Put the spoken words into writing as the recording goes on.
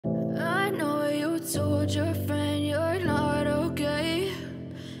told your friend you're not okay?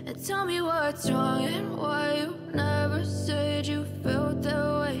 And tell me what's wrong and why you never said you felt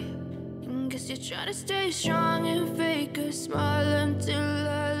that way. And guess you're trying to stay strong and fake a smile until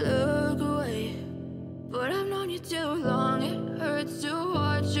I look away. But I've known you too long, it hurts to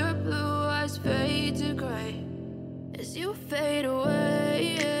watch your blue eyes fade to gray as you fade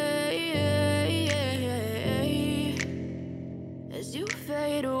away, as you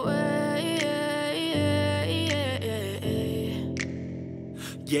fade away.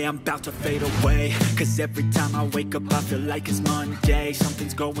 Yeah, I'm about to fade away, cause every time I wake up I feel like it's Monday.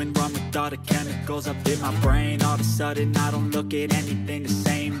 Something's going wrong with all the chemicals up in my brain. All of a sudden I don't look at anything the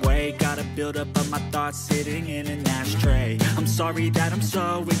same way. Gotta build up of my thoughts sitting in an ashtray. I'm sorry that I'm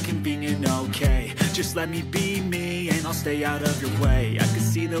so inconvenient, okay? Just let me be me and I'll stay out of your way. I can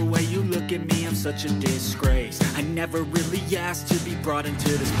see the way you look at me, I'm such a disgrace. I never really asked to be brought into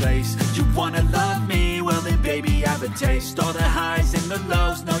this place. You wanna love me? Well then baby, have a taste. All the highs and the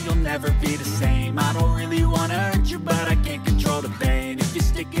lows, no, you'll never be the same. I don't really wanna hurt you, but I can't control the pain. If you're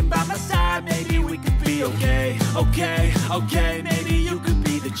sticking by my side, maybe we could be okay. Okay, maybe you could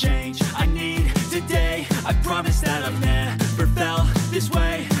be the change I need today. I promise that I've never felt this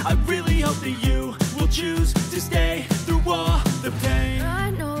way. I really hope that you will choose to stay through all the pain.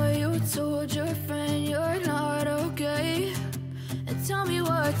 I know you told your friend you're not okay. And tell me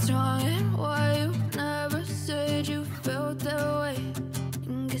what's wrong and why you never said you felt that way.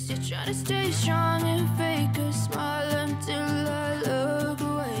 Guess you're trying to stay strong and fake a smile until I look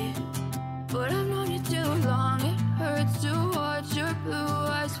away. But I've known you too long, it hurts to watch your blue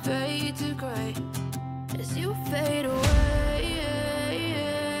eyes fade to gray as you fade away,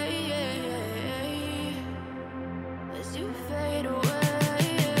 as you fade away,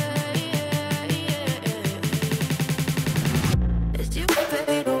 as you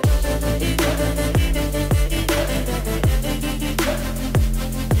fade away.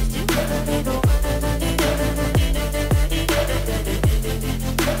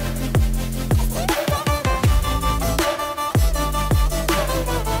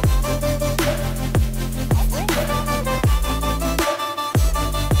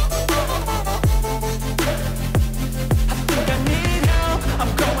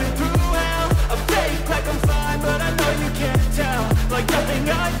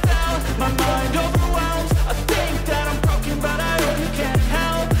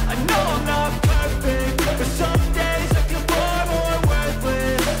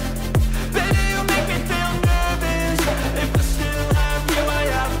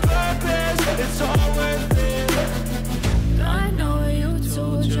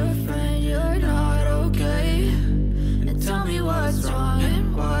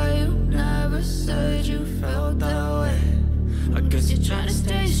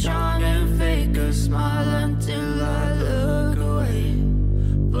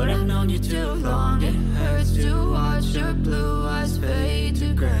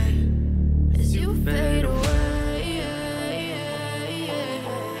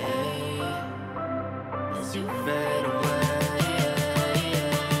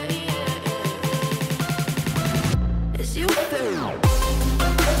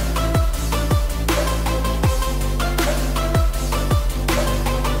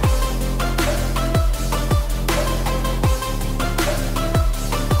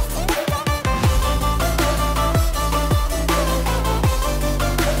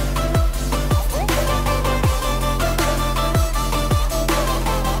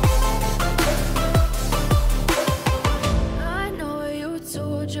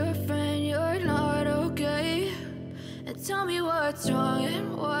 Tell me what's wrong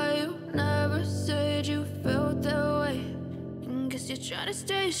and why you never said you felt that way. And guess you're trying to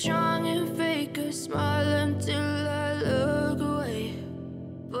stay strong and fake a smile until I look away.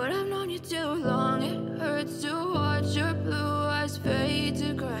 But I've known you too long, it hurts to watch your blue eyes fade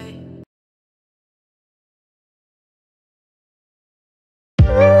to gray